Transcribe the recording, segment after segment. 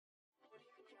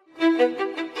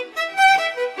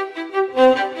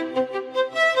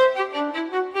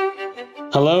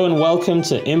Hello and welcome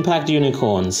to Impact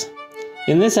Unicorns.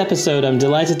 In this episode, I'm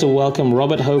delighted to welcome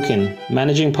Robert Hokin,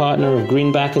 Managing Partner of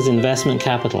Greenbackers Investment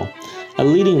Capital, a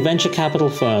leading venture capital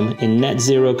firm in net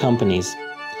zero companies.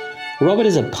 Robert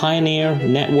is a pioneer,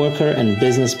 networker, and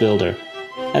business builder.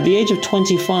 At the age of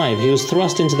 25, he was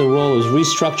thrust into the role of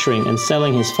restructuring and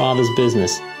selling his father's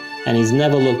business, and he's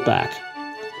never looked back.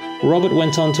 Robert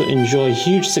went on to enjoy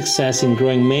huge success in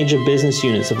growing major business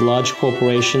units of large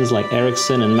corporations like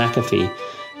Ericsson and McAfee,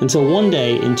 until one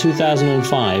day in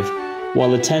 2005,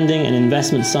 while attending an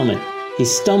investment summit, he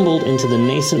stumbled into the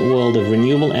nascent world of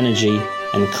renewable energy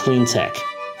and clean tech.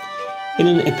 In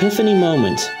an epiphany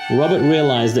moment, Robert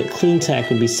realized that clean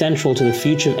tech would be central to the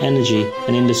future of energy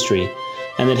and industry,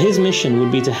 and that his mission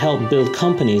would be to help build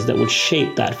companies that would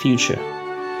shape that future.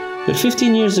 But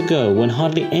 15 years ago, when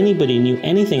hardly anybody knew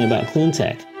anything about clean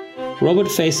tech, Robert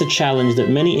faced a challenge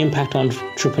that many impact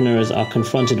entrepreneurs are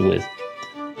confronted with: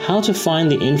 how to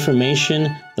find the information,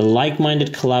 the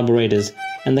like-minded collaborators,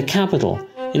 and the capital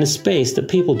in a space that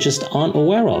people just aren't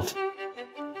aware of.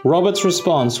 Robert's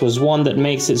response was one that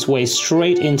makes its way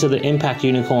straight into the Impact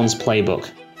Unicorns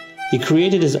playbook. He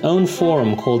created his own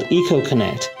forum called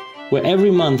EcoConnect, where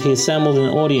every month he assembled an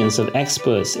audience of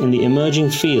experts in the emerging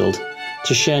field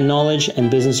to share knowledge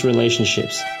and business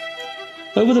relationships.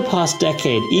 Over the past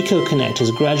decade, EcoConnect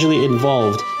has gradually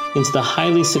evolved into the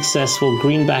highly successful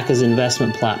Greenbackers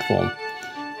investment platform.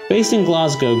 Based in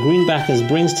Glasgow, Greenbackers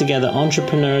brings together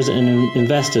entrepreneurs and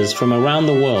investors from around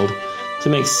the world to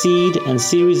make seed and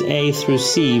Series A through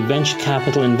C venture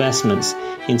capital investments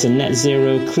into net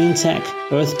zero clean tech,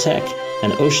 earth tech,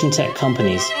 and ocean tech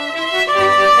companies.